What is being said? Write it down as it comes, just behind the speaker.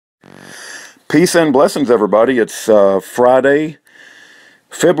Peace and blessings, everybody. It's Friday,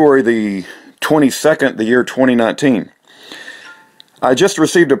 February the 22nd, the year 2019. I just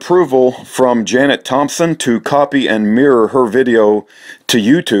received approval from Janet Thompson to copy and mirror her video to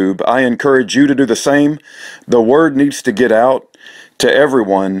YouTube. I encourage you to do the same. The word needs to get out to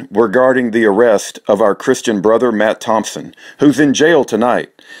everyone regarding the arrest of our Christian brother, Matt Thompson, who's in jail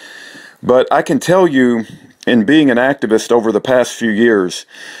tonight. But I can tell you, in being an activist over the past few years,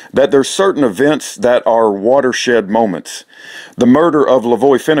 that there's certain events that are watershed moments. The murder of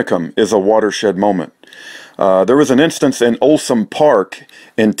Lavoy Finicum is a watershed moment. There was an instance in Olsom Park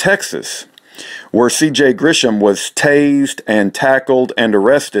in Texas where C.J. Grisham was tased and tackled and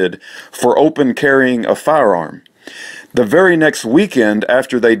arrested for open carrying a firearm. The very next weekend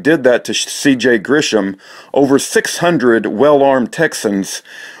after they did that to C.J. Grisham, over 600 well-armed Texans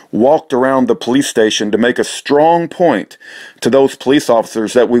walked around the police station to make a strong point to those police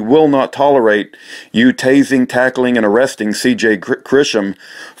officers that we will not tolerate you tasing, tackling, and arresting C.J. Grisham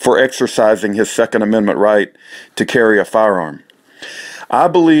for exercising his Second Amendment right to carry a firearm. I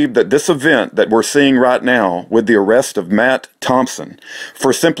believe that this event that we're seeing right now with the arrest of Matt Thompson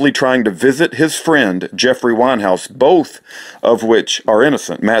for simply trying to visit his friend Jeffrey Winehouse, both of which are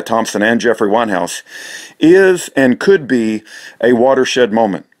innocent, Matt Thompson and Jeffrey Winehouse, is and could be a watershed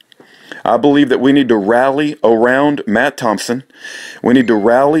moment. I believe that we need to rally around Matt Thompson. We need to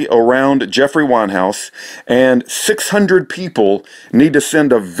rally around Jeffrey Winehouse, and 600 people need to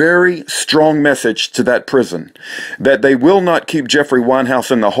send a very strong message to that prison that they will not keep Jeffrey Winehouse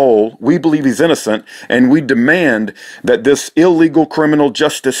in the hole. We believe he's innocent, and we demand that this illegal criminal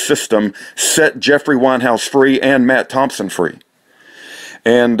justice system set Jeffrey Winehouse free and Matt Thompson free.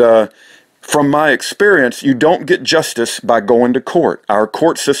 And from my experience, you don't get justice by going to court. Our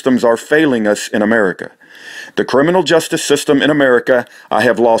court systems are failing us in America. The criminal justice system in America, I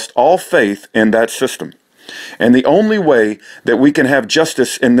have lost all faith in that system. And the only way that we can have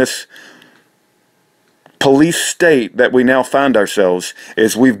justice in this police state that we now find ourselves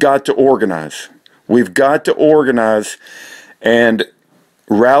is we've got to organize. We've got to organize and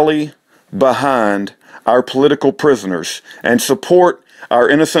rally behind our political prisoners and support our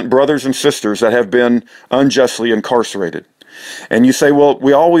innocent brothers and sisters that have been unjustly incarcerated. And you say, well,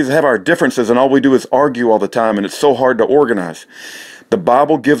 we always have our differences and all we do is argue all the time and it's so hard to organize. The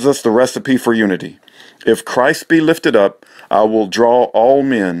Bible gives us the recipe for unity. If Christ be lifted up, I will draw all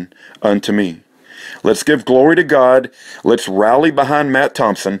men unto me. Let's give glory to God. Let's rally behind Matt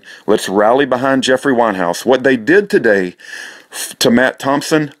Thompson. Let's rally behind Jeffrey Winehouse. What they did today to Matt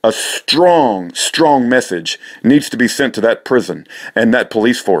Thompson, a strong message needs to be sent to that prison and that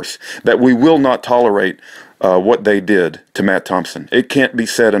police force that we will not tolerate what they did to Matt Thompson. It can't be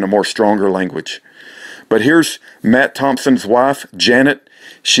said in a more stronger language. But here's Matt Thompson's wife, Janet.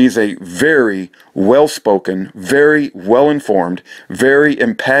 She's a very well-spoken, very well-informed, very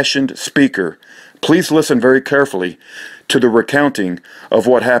impassioned speaker. Please listen very carefully to the recounting of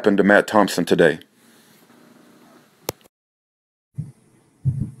what happened to Matt Thompson today.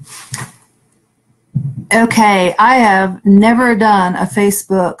 Okay, I have never done a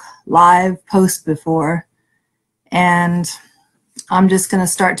Facebook live post before, and I'm just going to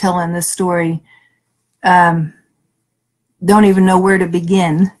start telling this story. Don't even know where to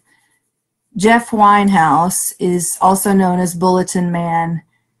begin. Jeff Winehouse is also known as Bulletin Man,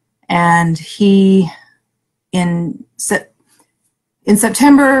 and he, in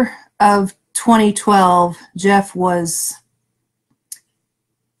September of 2012, Jeff was...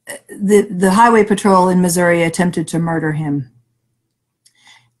 The highway patrol in Missouri attempted to murder him.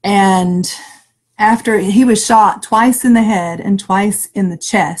 And after he was shot twice in the head and twice in the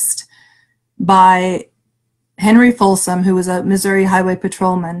chest by Henry Folsom, who was a Missouri highway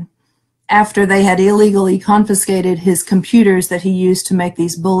patrolman, after they had illegally confiscated his computers that he used to make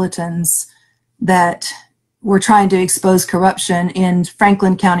these bulletins that were trying to expose corruption in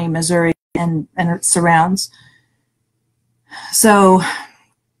Franklin County, Missouri and its surrounds. So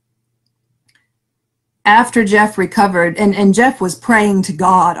after Jeff recovered, and Jeff was praying to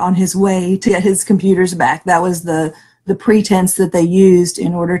God on his way to get his computers back. That was the pretense that they used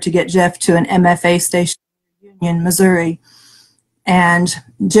in order to get Jeff to an MFA station in Union, Missouri. And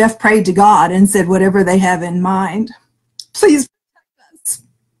Jeff prayed to God and said, whatever they have in mind, please protect us.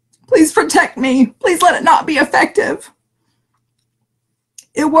 Please protect me. Please let it not be effective.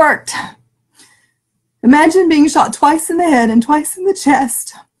 It worked. Imagine being shot twice in the head and twice in the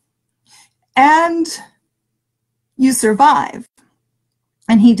chest. And you survive.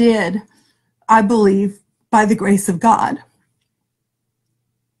 And he did, I believe, by the grace of God.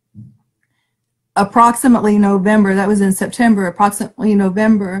 Approximately November, that was in September, approximately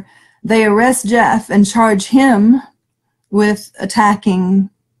November, They arrest Jeff and charge him with attacking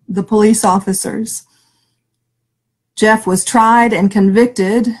the police officers. Jeff was tried and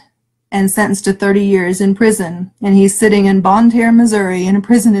convicted and sentenced to 30 years in prison, and he's sitting in Bonne Terre, Missouri, in a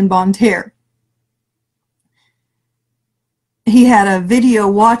prison in Bonne Terre. He had a video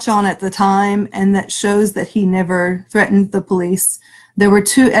watch on at the time, and that shows that he never threatened the police. There were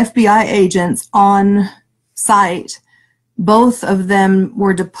 2 FBI agents on site. Both of them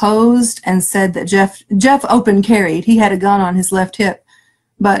were deposed and said that Jeff open carried. He had a gun on his left hip,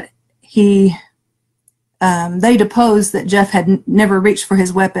 but they deposed that Jeff had never reached for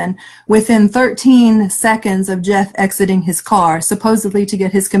his weapon. Within 13 seconds of Jeff exiting his car, supposedly to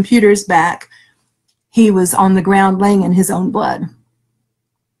get his computers back, he was on the ground laying in his own blood.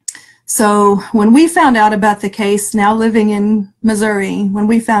 So when we found out about the case, now living in Missouri, when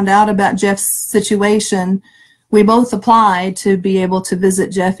we found out about Jeff's situation, we both applied to be able to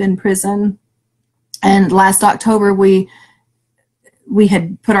visit Jeff in prison. And last October, we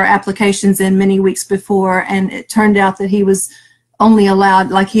had put our applications in many weeks before, and it turned out that he was only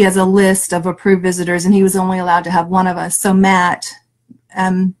allowed, like he has a list of approved visitors, and he was only allowed to have one of us. So Matt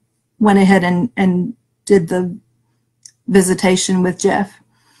went ahead and did the visitation with Jeff.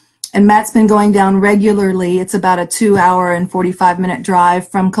 And Matt's been going down regularly. It's about a 2-hour and 45-minute drive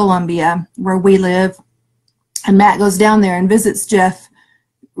from Columbia, where we live. And Matt goes down there and visits Jeff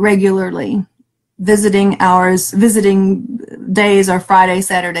regularly. Visiting days are Friday,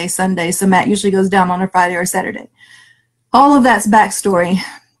 Saturday, Sunday. So Matt usually goes down on a Friday or Saturday. All of that's backstory.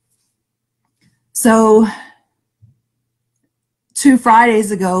 So 2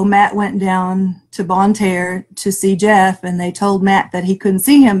 Fridays ago, Matt went down to Bonne Terre to see Jeff, and they told Matt that he couldn't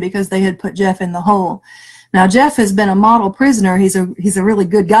see him because they had put Jeff in the hole. Now, Jeff has been a model prisoner. He's a really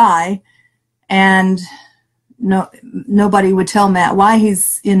good guy, and nobody would tell Matt why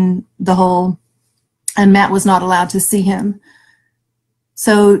he's in the hole, and Matt was not allowed to see him.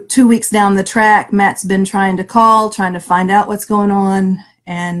 So 2 weeks down the track, Matt's been trying to find out what's going on,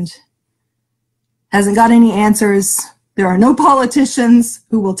 and hasn't got any answers. There are no politicians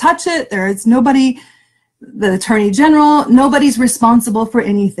who will touch it. There is nobody, the Attorney General, nobody's responsible for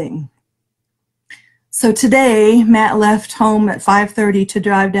anything. So today, Matt left home at 5:30 to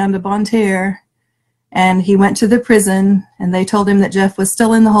drive down to Bonne Terre, and he went to the prison, and they told him that Jeff was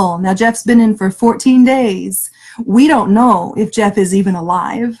still in the hole. Now, Jeff's been in for 14 days. We don't know if Jeff is even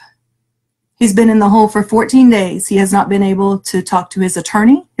alive. He's been in the hole for 14 days. He has not been able to talk to his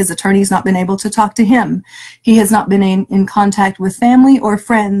attorney. His attorney's not been able to talk to him. He has not been in contact with family or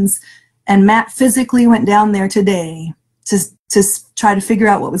friends. And Matt physically went down there today to try to figure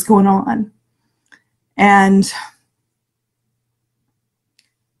out what was going on. And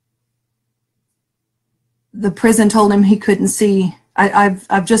the prison told him he couldn't see.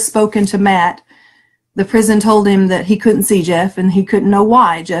 I've just spoken to Matt. The prison told him that he couldn't see Jeff, and he couldn't know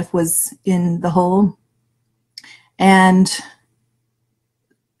why Jeff was in the hole. And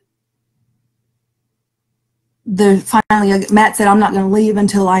finally, Matt said, "I'm not going to leave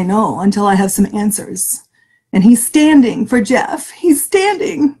until I know, until I have some answers." And he's standing for Jeff. He's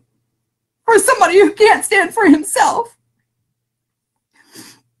standing for somebody who can't stand for himself.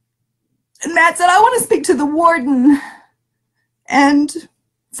 And Matt said, "I want to speak to the warden." And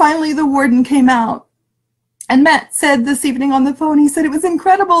finally, the warden came out. And Matt said this evening on the phone, he said, it was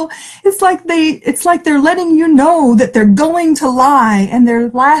incredible. It's like they're letting you know that they're going to lie, and they're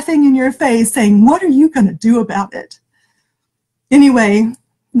laughing in your face saying, "What are you going to do about it?" Anyway,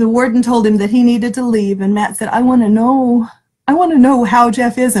 the warden told him that he needed to leave, and Matt said, I want to know how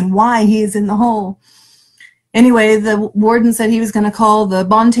Jeff is and why he is in the hole. Anyway, the warden said he was going to call the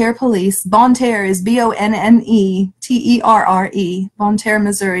Bonne Terre police. Bonne Terre is B-O-N-N-E-T-E-R-R-E, Bonne Terre,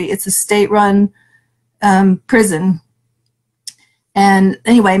 Missouri. It's a state-run prison. And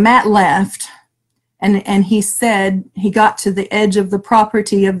anyway, Matt left, and he said he got to the edge of the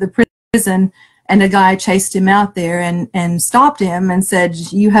property of the prison, and a guy chased him out there and stopped him and said,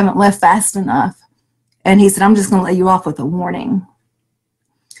 "You haven't left fast enough." And he said, "I'm just going to let you off with a warning."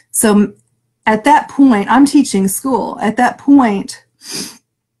 So at that point, I'm teaching school. At that point,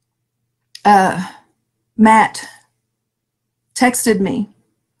 Matt texted me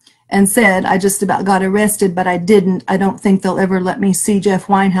and said, "I just about got arrested, but I didn't. I don't think they'll ever let me see Jeff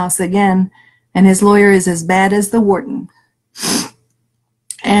Winehouse again. And his lawyer is as bad as the warden."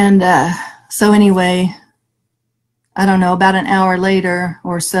 And so anyway, I don't know, about an hour later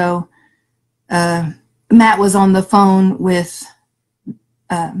or so, Matt was on the phone with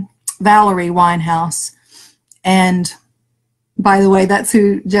Valerie Winehouse. And by the way, that's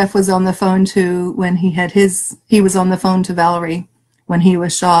who Jeff was on the phone to when he was on the phone to Valerie when he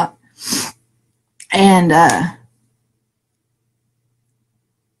was shot. And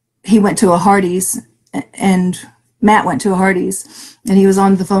he went to a Hardee's, and Matt went to a Hardee's, and he was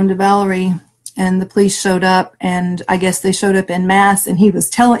on the phone to Valerie, and the police showed up, and I guess they showed up en masse, and he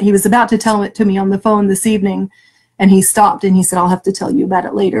was about to tell it to me on the phone this evening, and he stopped and he said, I'll have to tell you about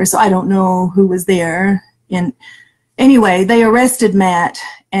it later. So I don't know who was there. And anyway, they arrested Matt,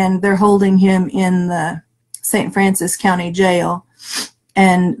 and they're holding him in the St. Francis County Jail.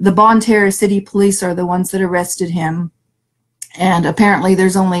 And the Bonne Terre City Police are the ones that arrested him. And apparently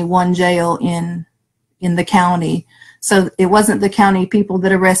there's only one jail in the county. So it wasn't the county people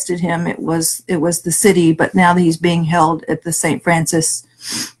that arrested him, it was the city, but now he's being held at the St. Francis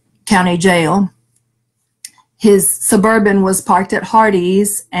County Jail. His Suburban was parked at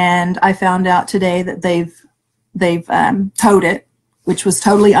Hardee's, and I found out today that they've towed it, which was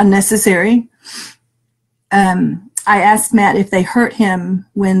totally unnecessary. I asked Matt if they hurt him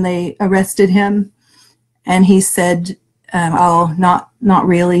when they arrested him, and he said, oh, not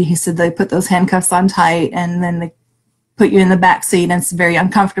really. He said they put those handcuffs on tight, and then they put you in the back seat, and it's very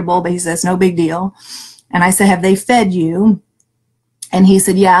uncomfortable, but he says, no big deal. And I said, have they fed you? And he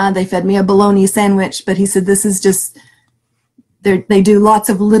said, yeah, they fed me a bologna sandwich, but he said, this is just, they do lots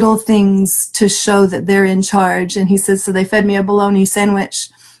of little things to show that they're in charge. And he says, so they fed me a bologna sandwich,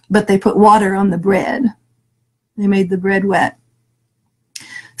 but they put water on the bread. They made the bread wet.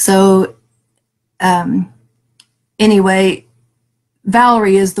 So anyway,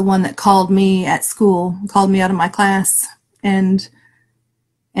 Valerie is the one that called me at school, called me out of my class, and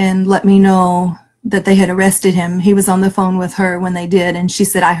let me know that they had arrested him. He was on the phone with her when they did, and she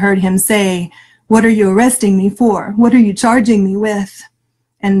said, I heard him say, what are you arresting me for? What are you charging me with?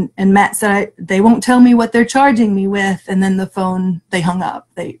 And Matt said, they won't tell me what they're charging me with. And then they hung up.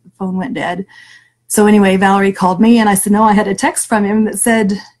 The phone went dead. So anyway, Valerie called me, and I said, no, I had a text from him that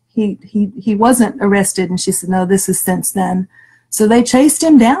said he wasn't arrested. And she said, no, this is since then. So they chased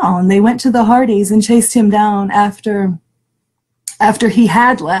him down. They went to the Hardee's and chased him down after he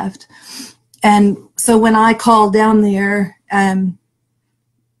had left. And so when I called down there,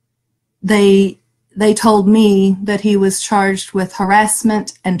 they told me that he was charged with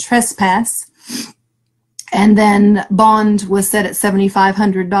harassment and trespass. And then bond was set at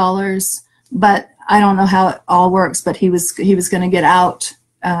 $7,500, but I don't know how it all works, but he was going to get out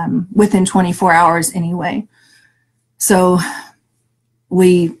within 24 hours anyway. So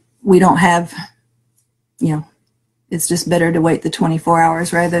we don't have, it's just better to wait the 24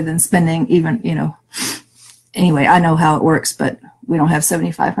 hours rather than spending even, anyway, I know how it works, but we don't have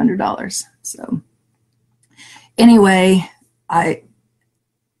 $7,500. So anyway, there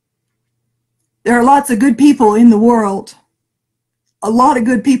are lots of good people in the world, a lot of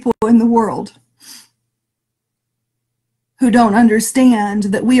good people in the world who don't understand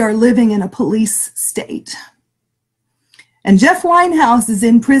that we are living in a police state. And Jeff Winehouse is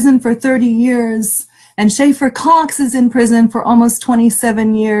in prison for 30 years, and Schaefer Cox is in prison for almost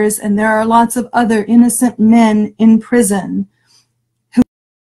 27 years, and there are lots of other innocent men in prison who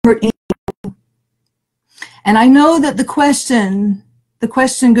were in. And I know that the question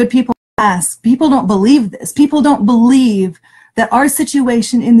good people ask, people don't believe this. People don't believe that our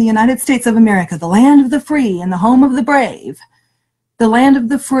situation in the United States of America, the land of the free and the home of the brave, the land of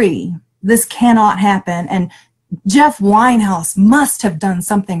the free, this cannot happen. And Jeff Winehouse must have done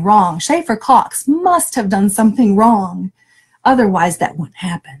something wrong. Schaefer Cox must have done something wrong. Otherwise, that wouldn't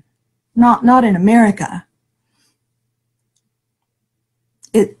happen. Not in America.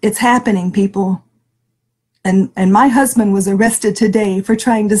 It's happening, people. And my husband was arrested today for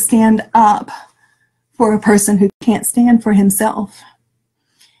trying to stand up for a person who can't stand for himself.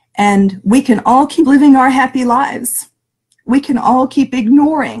 And we can all keep living our happy lives. We can all keep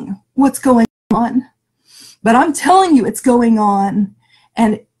ignoring what's going on. But I'm telling you, it's going on,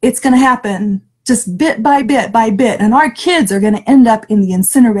 and it's going to happen just bit by bit by bit, and our kids are going to end up in the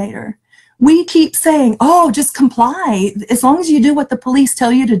incinerator. We keep saying, oh, just comply. As long as you do what the police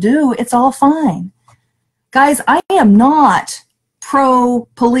tell you to do, it's all fine. Guys, I am not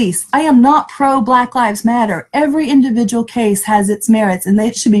pro-police. I am not pro-Black Lives Matter. Every individual case has its merits, and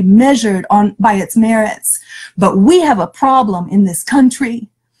it should be measured by its merits. But we have a problem in this country.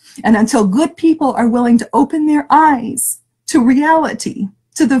 And until good people are willing to open their eyes to reality,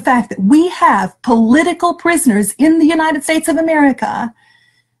 to the fact that we have political prisoners in the United States of America,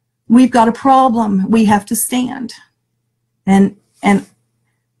 we've got a problem. We have to stand. And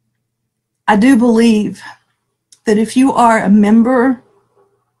I do believe that if you are a member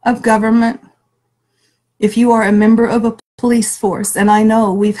of government, if you are a member of a police force, and I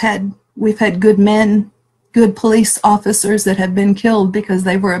know we've had good men good police officers that have been killed because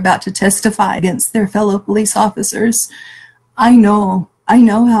they were about to testify against their fellow police officers. I know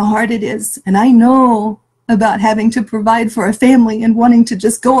how hard it is, and I know about having to provide for a family and wanting to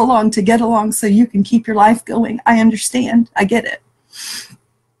just go along to get along so you can keep your life going. I understand. I get it.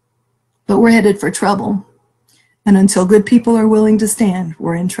 But we're headed for trouble. And until good people are willing to stand,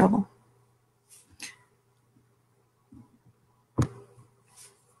 we're in trouble.